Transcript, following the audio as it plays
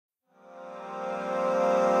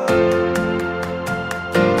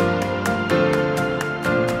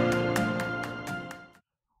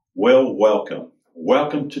Well,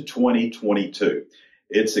 welcome to 2022.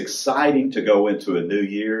 It's exciting to go into a new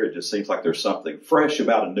year. It just seems like there's something fresh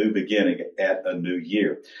about a new beginning at a new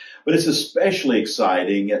year. But it's especially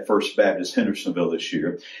exciting at First Baptist Hendersonville this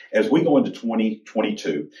year. As we go into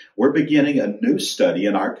 2022, we're beginning a new study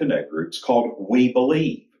in our Connect groups called We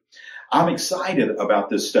Believe. I'm excited about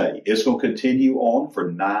this study. It's going to continue on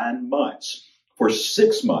for 9 months. For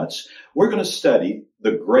 6 months, we're going to study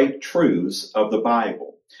the great truths of the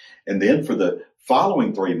Bible. And then for the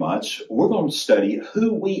following 3 months, we're going to study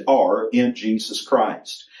who we are in Jesus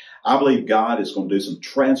Christ. I believe God is going to do some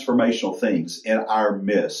transformational things in our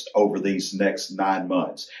midst over these next 9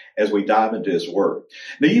 months as we dive into His Word.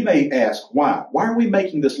 Now, you may ask, why? Why are we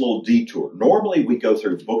making this little detour? Normally, we go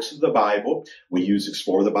through books of the Bible. We use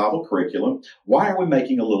Explore the Bible curriculum. Why are we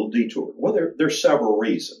making a little detour? Well, there's several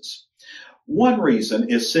reasons. One reason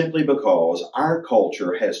is simply because our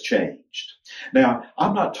culture has changed. Now,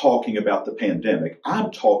 I'm not talking about the pandemic.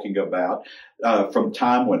 I'm talking about from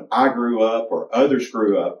time when I grew up or others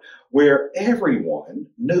grew up, where everyone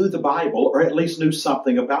knew the Bible or at least knew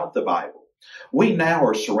something about the Bible. We now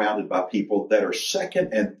are surrounded by people that are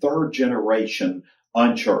second and third generation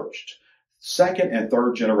unchurched, second and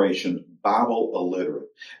third generation Bible illiterate,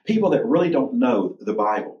 people that really don't know the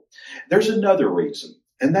Bible. There's another reason.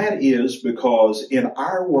 And that is because in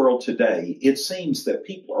our world today, it seems that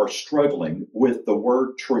people are struggling with the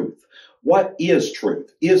word truth. What is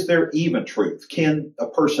truth? Is there even truth? Can a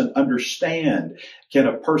person understand? Can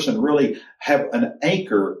a person really have an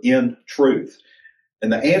anchor in truth?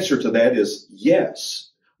 And the answer to that is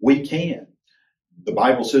yes, we can. The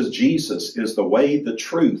Bible says Jesus is the way, the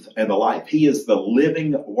truth, and the life. He is the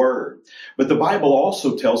living Word. But the Bible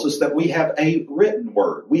also tells us that we have a written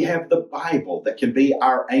Word. We have the Bible that can be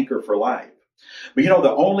our anchor for life. But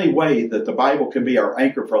the only way that the Bible can be our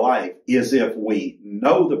anchor for life is if we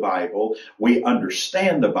know the Bible, we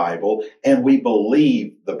understand the Bible, and we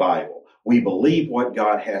believe the Bible. We believe what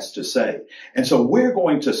God has to say. And so we're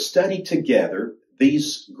going to study together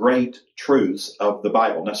these great truths of the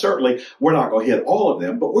Bible. Now, certainly, we're not going to hit all of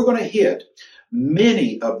them, but we're going to hit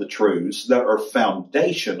many of the truths that are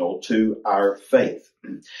foundational to our faith.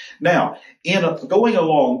 Now, in going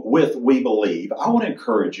along with We Believe, I want to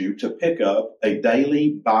encourage you to pick up a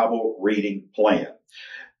daily Bible reading plan.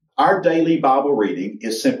 Our daily Bible reading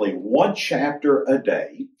is simply one chapter a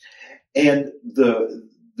day, and the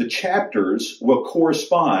chapters will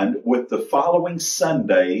correspond with the following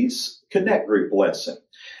Sunday's Connect Group lesson.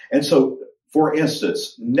 And so, for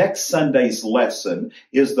instance, next Sunday's lesson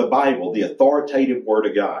is the Bible, the authoritative Word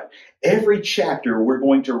of God. Every chapter we're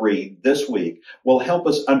going to read this week will help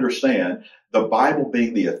us understand the Bible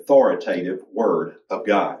being the authoritative Word of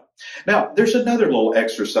God. Now, there's another little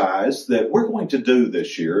exercise that we're going to do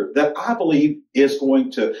this year that I believe is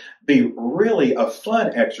going to be really a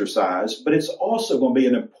fun exercise, but it's also going to be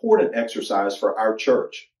an important exercise for our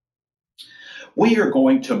church. We are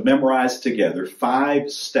going to memorize together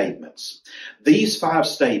 5 statements. These 5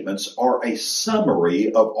 statements are a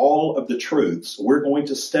summary of all of the truths we're going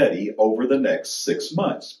to study over the next 6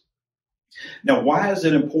 months. Now, why is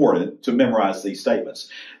it important to memorize these statements?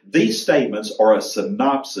 These statements are a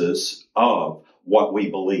synopsis of what we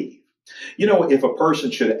believe. If a person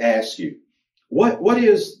should ask you, what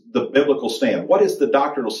is the biblical stand? What is the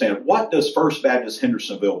doctrinal stand? What does First Baptist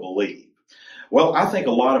Hendersonville believe? Well, I think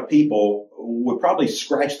a lot of people would probably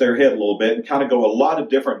scratch their head a little bit and kind of go a lot of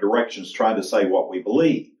different directions trying to say what we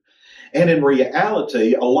believe. And in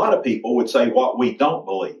reality, a lot of people would say what we don't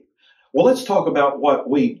believe. Well, let's talk about what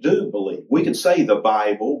we do believe. We could say the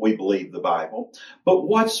Bible, we believe the Bible, but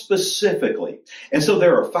what specifically? And so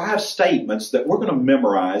there are 5 statements that we're going to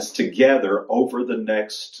memorize together over the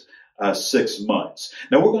next 6 months.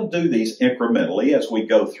 Now, we're going to do these incrementally as we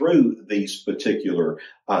go through these particular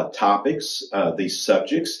topics, these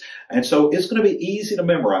subjects. And so it's going to be easy to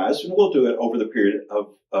memorize, and we'll do it over the period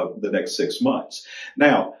of the next 6 months.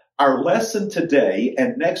 Now, our lesson today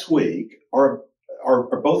and next week are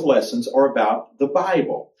both lessons are about the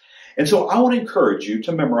Bible. And so I want to encourage you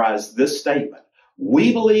to memorize this statement.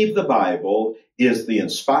 We believe the Bible is the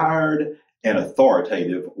inspired and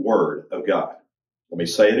authoritative Word of God. Let me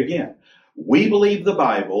say it again. We believe the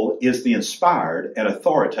Bible is the inspired and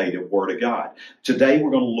authoritative Word of God. Today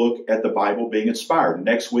we're going to look at the Bible being inspired.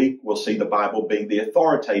 Next week we'll see the Bible being the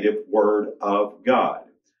authoritative Word of God.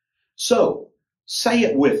 So, say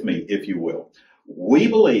it with me, if you will. We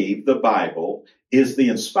believe the Bible is the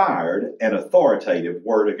inspired and authoritative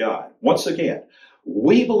Word of God. Once again,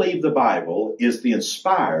 We believe the Bible is the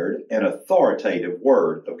inspired and authoritative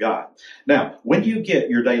Word of God. Now, when you get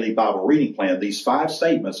your daily Bible reading plan, these 5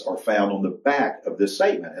 statements are found on the back of this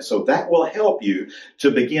statement. And so that will help you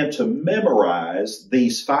to begin to memorize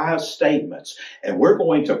these 5 statements. And we're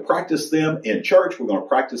going to practice them in church. We're going to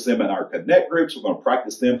practice them in our Connect groups. We're going to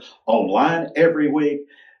practice them online every week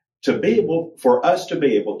for us to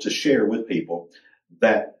be able to share with people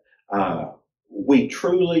that we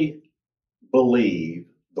truly believe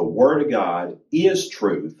the Word of God is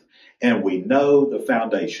truth, and we know the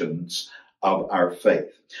foundations of our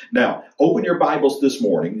faith. Now, open your Bibles this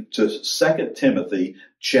morning to 2 Timothy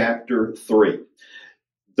chapter 3.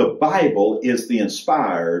 The Bible is the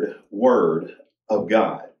inspired Word of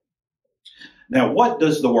God. Now, what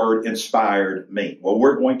does the word inspired mean? Well,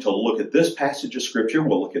 we're going to look at this passage of Scripture.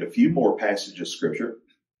 We'll look at a few more passages of Scripture,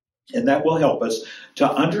 and that will help us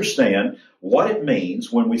to understand what it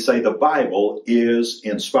means when we say the Bible is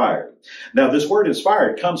inspired. Now, this word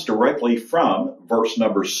inspired comes directly from verse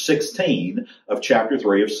number 16 of chapter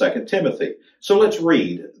 3 of 2 Timothy. So let's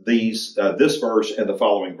read this verse and the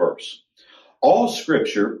following verse. All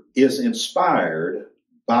Scripture is inspired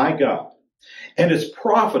by God and is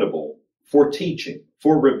profitable for teaching,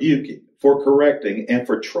 for rebuking, for correcting, and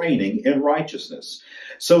for training in righteousness,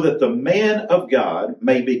 so that the man of God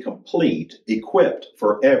may be complete, equipped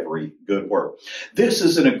for every good work. This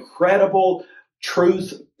is an incredible,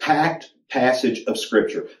 truth-packed passage of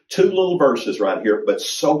Scripture. 2 little verses right here, but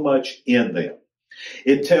so much in them.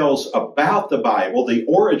 It tells about the Bible, the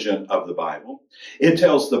origin of the Bible. It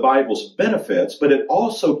tells the Bible's benefits, but it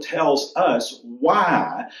also tells us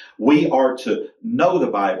why we are to know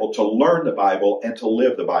the Bible, to learn the Bible, and to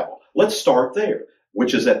live the Bible. Let's start there,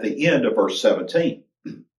 which is at the end of verse 17.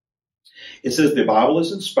 It says the Bible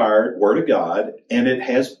is inspired, Word of God, and it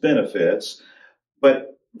has benefits.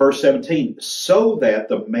 But verse 17, so that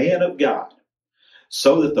the man of God,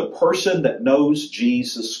 so that the person that knows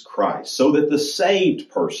Jesus Christ, so that the saved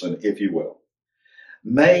person, if you will,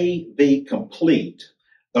 may be complete,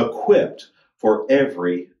 equipped for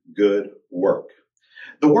every good work.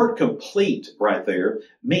 The word complete right there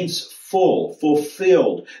means full,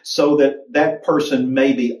 fulfilled, so that that person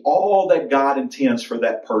may be all that God intends for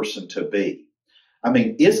that person to be. I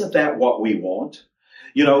mean, isn't that what we want?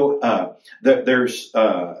 You know, there's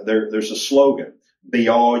a slogan, be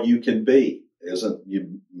all you can be. Isn't your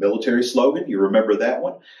military slogan? You remember that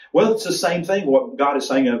one? Well, it's the same thing what God is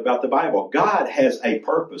saying about the Bible. God has a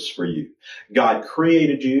purpose for you. God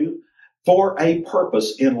created you for a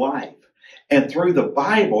purpose in life. And through the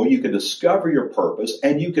Bible, you can discover your purpose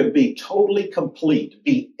and you can be totally complete,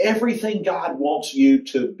 be everything God wants you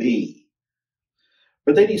to be.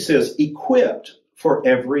 But then he says, equipped for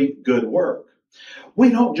every good work. We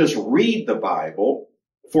don't just read the Bible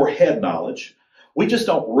for head knowledge. We just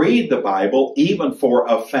don't read the Bible even for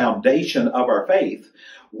a foundation of our faith.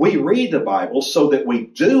 We read the Bible so that we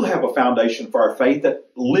do have a foundation for our faith that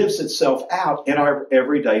lives itself out in our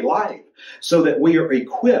everyday life, so that we are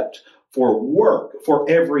equipped for work, for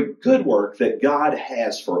every good work that God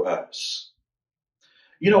has for us.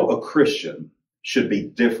 You know, a Christian should be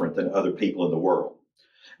different than other people in the world.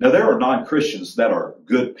 Now, there are non-Christians that are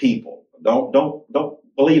good people. Don't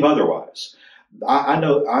believe otherwise. I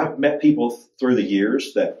know I've met people through the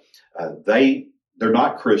years that they're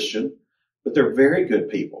not Christian, but they're very good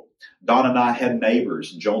people. Don and I had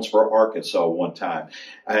neighbors in Jonesboro, Arkansas one time,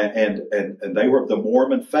 and they were of the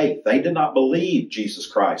Mormon faith. They did not believe Jesus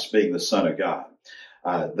Christ being the Son of God.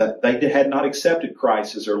 That they had not accepted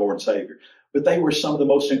Christ as their Lord and Savior. But they were some of the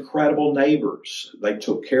most incredible neighbors. They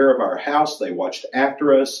took care of our house. They watched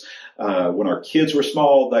after us. When our kids were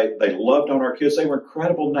small, they loved on our kids. They were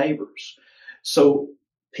incredible neighbors. So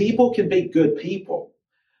people can be good people,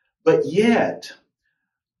 but yet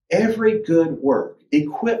every good work,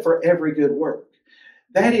 equipped for every good work,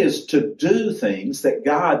 that is to do things that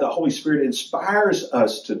God, the Holy Spirit, inspires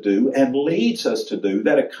us to do and leads us to do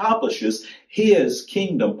that accomplishes His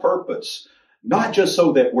kingdom purpose. Not just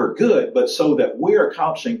so that we're good, but so that we're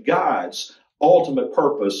accomplishing God's ultimate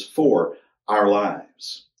purpose for our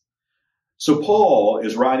lives. So Paul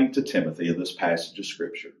is writing to Timothy in this passage of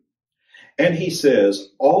Scripture. And he says,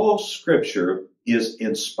 all Scripture is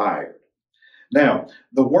inspired. Now,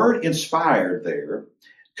 the word inspired there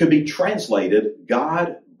could be translated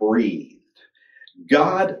God breathed.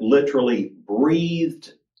 God literally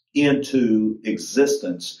breathed into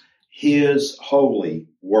existence His holy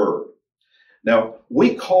word. Now,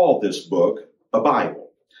 we call this book a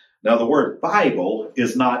Bible. Now, the word Bible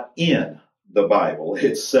is not in the Bible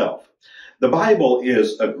itself. The Bible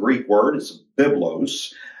is a Greek word. It's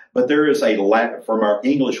biblos. But there is a Latin, from our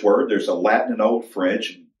English word, there's a Latin and Old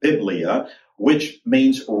French, biblia, which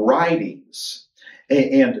means writings.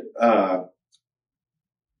 And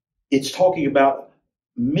it's talking about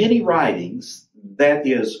many writings that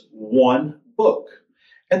is one book.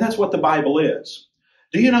 And that's what the Bible is.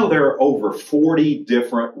 Do you know there are over 40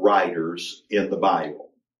 different writers in the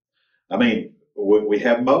Bible? I mean, we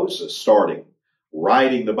have Moses starting,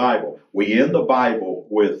 writing the Bible. We end the Bible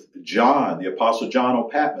with John, the Apostle John on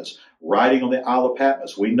Patmos, writing on the Isle of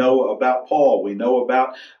Patmos. We know about Paul. We know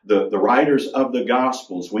about the writers of the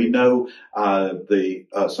Gospels. We know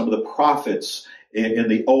some of the prophets in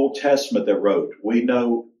the Old Testament that wrote. We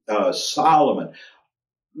know Solomon.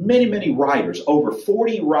 Many, many writers, over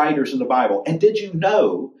 40 writers in the Bible. And did you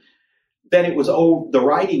know that the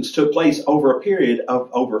writings took place over a period of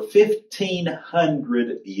over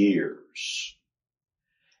 1,500 years?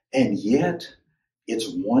 And yet, it's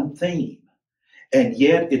one theme. And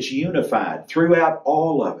yet, it's unified throughout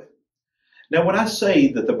all of it. Now, when I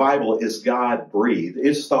say that the Bible is God-breathed,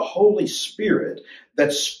 it's the Holy Spirit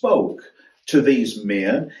that spoke to these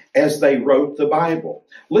men as they wrote the Bible.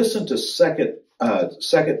 Listen to 2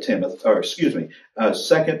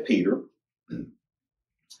 Peter,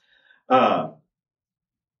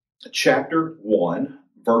 chapter 1,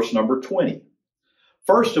 verse number 20.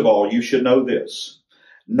 First of all, you should know this.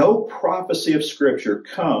 No prophecy of Scripture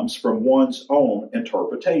comes from one's own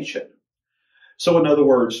interpretation. So in other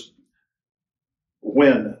words,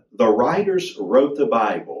 when the writers wrote the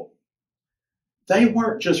Bible, they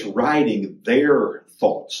weren't just writing their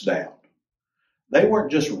thoughts down. They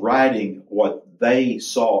weren't just writing what they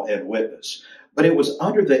saw and witnessed, but it was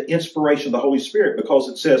under the inspiration of the Holy Spirit, because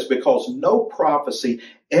it says, because no prophecy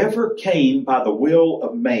ever came by the will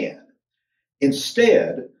of man.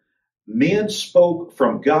 Instead, men spoke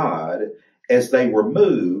from God as they were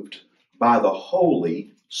moved by the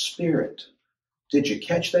Holy Spirit. Did you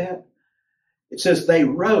catch that? It says they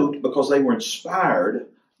wrote because they were inspired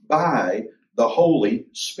by the Holy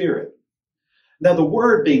Spirit. Now, the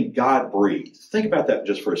word being God-breathed, think about that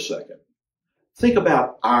just for a second. Think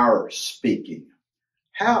about our speaking.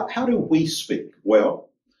 How do we speak? Well,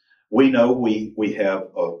 we know we have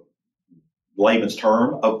a layman's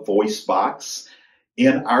term, a voice box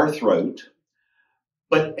in our throat,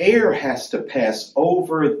 but air has to pass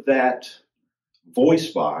over that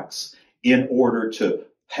voice box in order to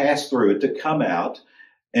pass through it, to come out,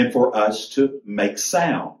 and for us to make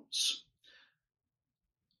sounds.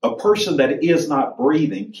 A person that is not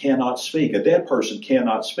breathing cannot speak. A dead person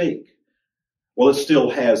cannot speak. Well, it still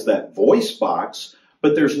has that voice box,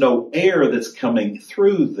 but there's no air that's coming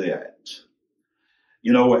through that.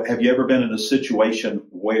 You know, have you ever been in a situation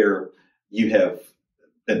where you have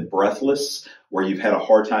been breathless, where you've had a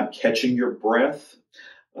hard time catching your breath?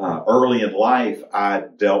 Early in life, I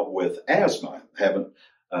dealt with asthma. Haven't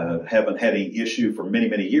had any issue for many,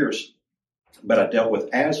 many years, but I dealt with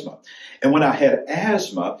asthma. And when I had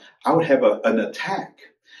asthma, I would have an attack.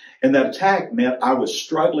 And that attack meant I was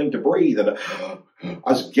struggling to breathe, and I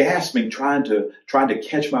was gasping, trying to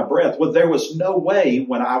catch my breath. Well, there was no way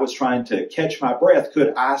when I was trying to catch my breath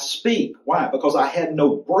could I speak. Why? Because I had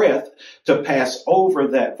no breath to pass over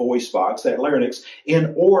that voice box, that larynx,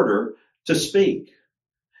 in order to speak.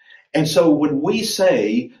 And so when we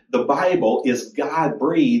say the Bible is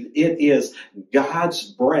God-breathed, it is God's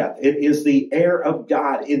breath. It is the air of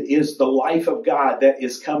God. It is the life of God that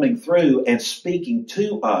is coming through and speaking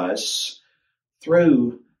to us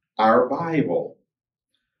through our Bible.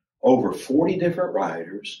 Over 40 different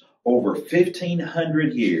writers, over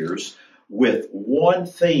 1,500 years, with one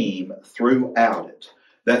theme throughout it.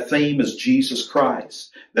 That theme is Jesus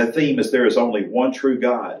Christ. That theme is there is only one true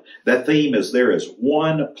God. That theme is there is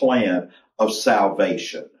one plan of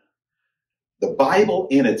salvation. The Bible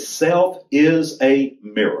in itself is a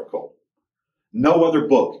miracle. No other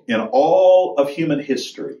book in all of human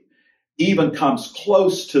history even comes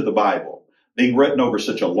close to the Bible, being written over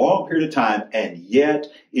such a long period of time, and yet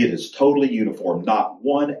it is totally uniform. Not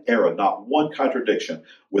one error, not one contradiction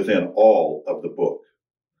within all of the book.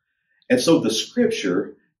 And so the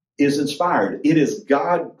Scripture is inspired. It is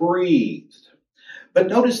God-breathed. But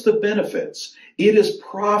notice the benefits. It is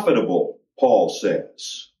profitable, Paul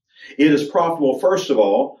says. It is profitable, first of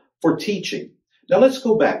all, for teaching. Now let's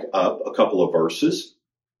go back up a couple of verses.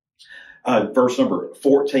 Verse number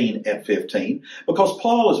 14 and 15, because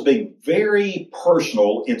Paul is being very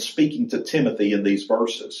personal in speaking to Timothy in these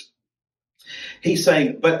verses. He's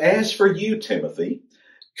saying, but as for you, Timothy,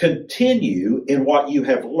 continue in what you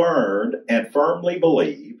have learned and firmly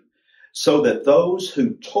believe, so that those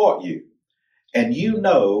who taught you And you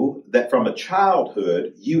know that from a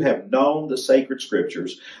childhood you have known the sacred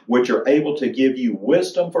scriptures, which are able to give you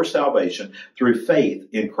wisdom for salvation through faith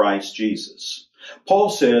in Christ Jesus. Paul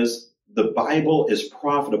says the Bible is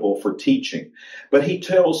profitable for teaching. But he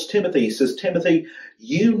tells Timothy, he says, Timothy,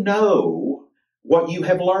 you know what you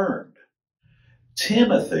have learned.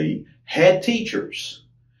 Timothy had teachers.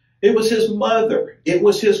 It was his mother. It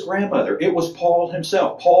was his grandmother. It was Paul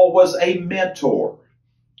himself. Paul was a mentor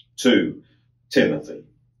to Timothy.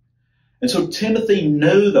 And so Timothy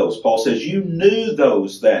knew those. Paul says, you knew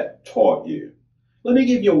those that taught you. Let me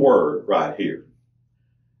give you a word right here.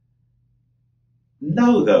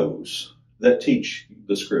 Know those that teach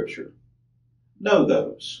the scripture. Know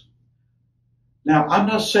those. Now, I'm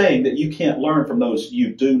not saying that you can't learn from those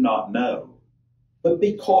you do not know, but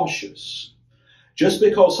be cautious. Just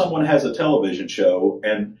because someone has a television show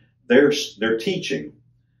and they're teaching,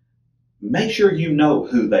 make sure you know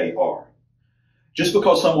who they are. Just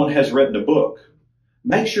because someone has written a book,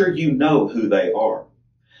 make sure you know who they are.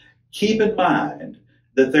 Keep in mind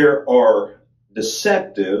that there are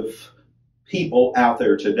deceptive people out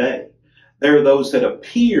there today. There are those that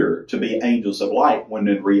appear to be angels of light when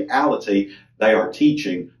in reality they are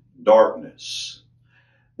teaching darkness.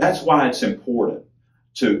 That's why it's important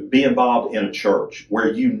to be involved in a church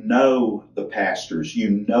where you know the pastors, you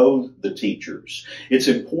know the teachers. It's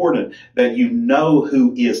important that you know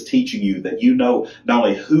who is teaching you, that you know not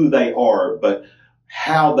only who they are, but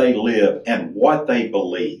how they live and what they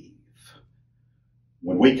believe.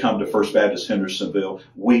 When we come to First Baptist Hendersonville,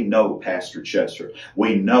 we know Pastor Chester.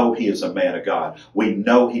 We know he is a man of God. We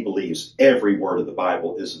know he believes every word of the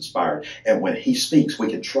Bible is inspired. And when he speaks, we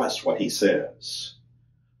can trust what he says.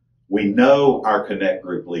 We know our Connect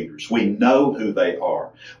group leaders. We know who they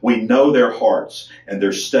are. We know their hearts and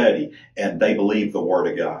their study, and they believe the Word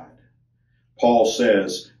of God. Paul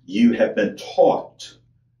says, you have been taught.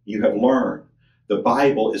 You have learned. The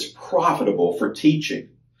Bible is profitable for teaching.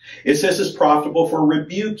 It says it's profitable for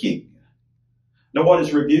rebuking. Now, what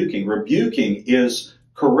is rebuking? Rebuking is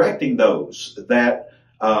correcting those that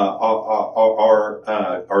are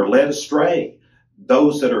led astray,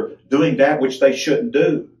 those that are doing that which they shouldn't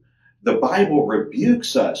do. The Bible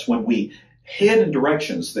rebukes us when we head in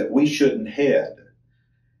directions that we shouldn't head.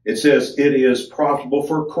 It says it is profitable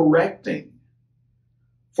for correcting,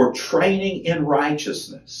 for training in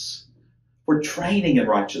righteousness,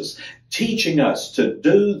 teaching us to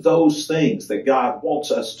do those things that God wants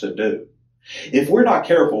us to do. If we're not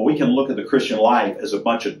careful, we can look at the Christian life as a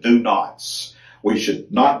bunch of do nots. We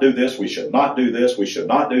should not do this. We should not do this. We should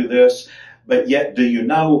not do this. But yet, do you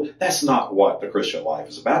know that's not what the Christian life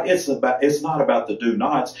is about? It's not about the do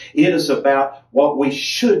nots. It is about what we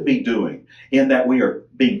should be doing, in that we are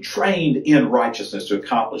being trained in righteousness to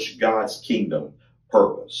accomplish God's kingdom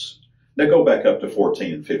purpose. Now go back up to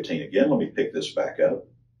 14 and 15 again. Let me pick this back up.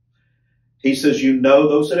 He says, you know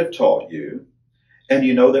those that have taught you, and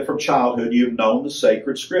you know that from childhood you've known the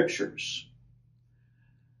sacred scriptures.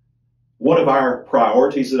 One of our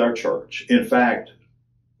priorities at our church, in fact,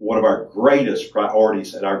 one of our greatest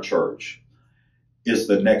priorities at our church, is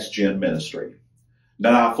the next gen ministry.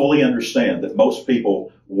 Now, I fully understand that most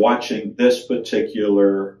people watching this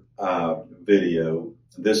particular video,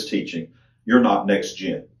 this teaching, you're not next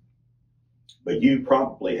gen. But you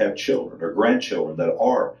probably have children or grandchildren that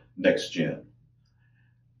are next gen.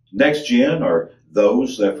 Next gen are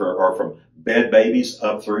those that are from bed babies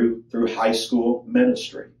up through high school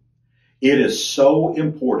ministry. It is so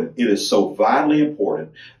important, it is so vitally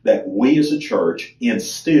important that we as a church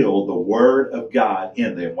instill the Word of God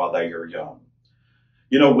in them while they are young.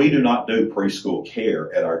 You know, we do not do preschool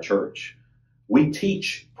care at our church. We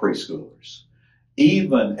teach preschoolers.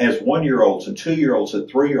 Even as 1-year-olds and 2-year-olds and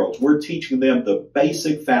 3-year-olds, we're teaching them the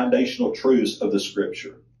basic foundational truths of the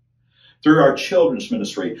Scripture. Through our children's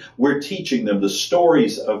ministry, we're teaching them the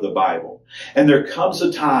stories of the Bible. And there comes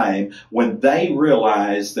a time when they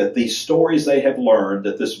realize that these stories they have learned,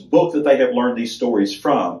 that this book that they have learned these stories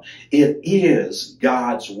from, it is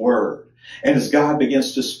God's Word. And as God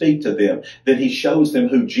begins to speak to them, then He shows them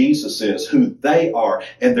who Jesus is, who they are,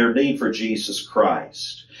 and their need for Jesus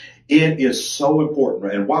Christ. It is so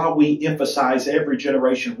important. And while we emphasize every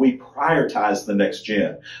generation, we prioritize the next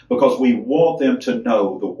gen because we want them to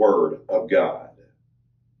know the Word of God.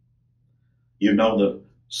 You've known the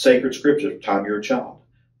sacred scriptures from the time you're a child.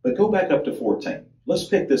 But go back up to 14. Let's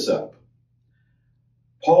pick this up.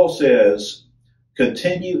 Paul says,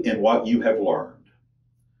 continue in what you have learned.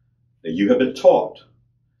 Now, you have been taught.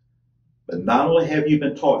 But not only have you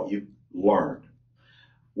been taught, you've learned.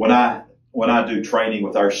 When I when I do training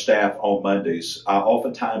with our staff on Mondays, I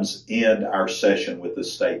oftentimes end our session with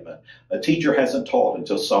this statement: a teacher hasn't taught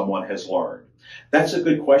until someone has learned. That's a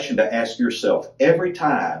good question to ask yourself every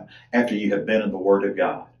time after you have been in the Word of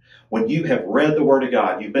God. When you have read the Word of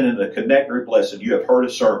God, you've been in a connect group lesson, you have heard a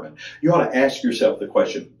sermon, you ought to ask yourself the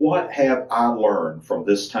question, what have I learned from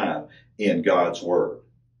this time in God's Word?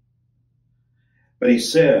 But he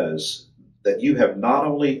says that you have not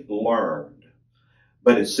only learned,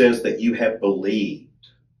 but it says that you have believed.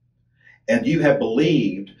 And you have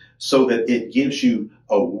believed so that it gives you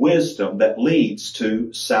a wisdom that leads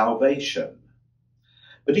to salvation.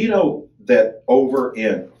 But do you know that over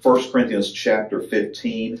in 1 Corinthians chapter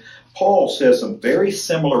 15, Paul says some very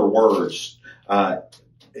similar words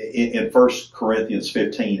in 1 Corinthians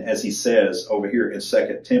 15 as he says over here in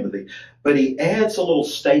 2 Timothy. But he adds a little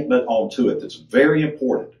statement onto it that's very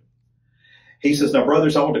important. He says, now,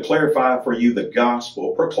 brothers, I want to clarify for you the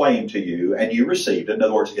gospel proclaimed to you, and you received it. In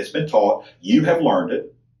other words, it's been taught. You have learned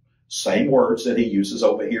it. Same words that he uses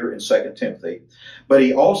over here in 2 Timothy. But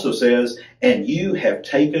he also says, and you have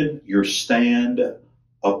taken your stand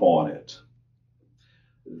upon it.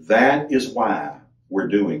 That is why we're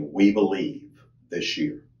doing We Believe this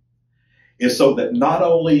year. It's so that not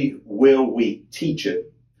only will we teach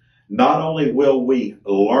it, not only will we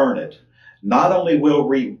learn it, not only will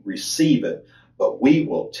we receive it, but we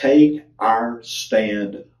will take our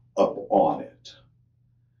stand upon it.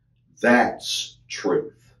 That's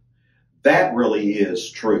truth. That really is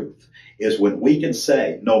truth, is when we can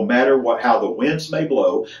say, no matter how the winds may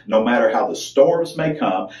blow, no matter how the storms may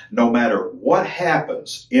come, no matter what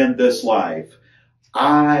happens in this life,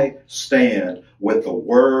 I stand with the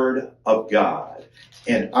Word of God,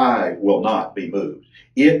 and I will not be moved.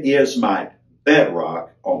 It is my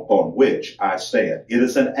bedrock upon which I stand. It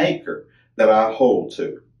is an anchor that I hold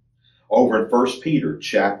to. Over in 1 Peter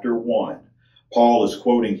chapter 1, Paul is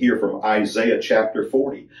quoting here from Isaiah chapter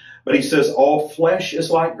 40. But he says, all flesh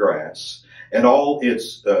is like grass, and all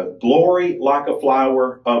its glory like a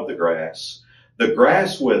flower of the grass. The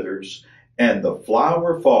grass withers, and the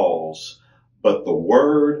flower falls, but the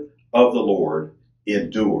word of the Lord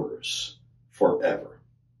endures forever.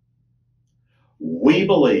 We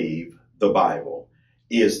believe the Bible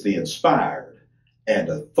is the inspired and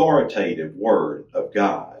authoritative Word of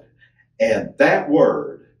God, and that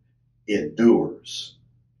Word endures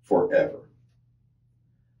forever.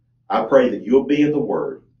 I pray that you'll be in the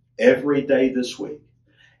Word every day this week.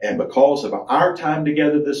 And because of our time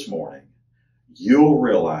together this morning, you'll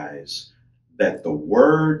realize that the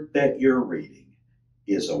Word that you're reading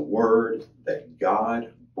is a Word that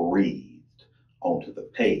God breathed onto the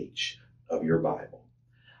page of your Bible.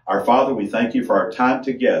 Our Father, we thank you for our time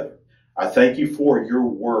together. I thank you for your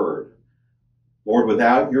Word. Lord,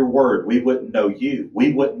 without your Word, we wouldn't know you.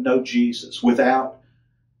 We wouldn't know Jesus. Without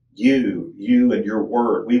you and your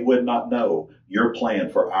Word, we would not know your plan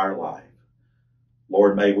for our life.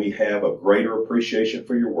 Lord, may we have a greater appreciation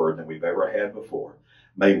for your Word than we've ever had before.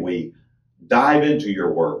 May we dive into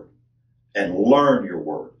your Word and learn your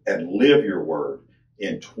Word and live your Word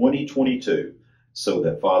in 2022 so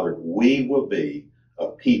that, Father, we will be a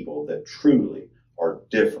people that truly are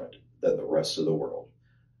different than the rest of the world.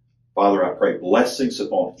 Father, I pray blessings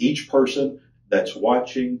upon each person that's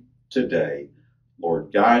watching today.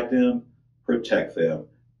 Lord, guide them, protect them,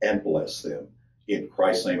 and bless them. In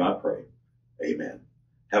Christ's name I pray. Amen.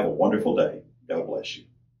 Have a wonderful day. God bless you.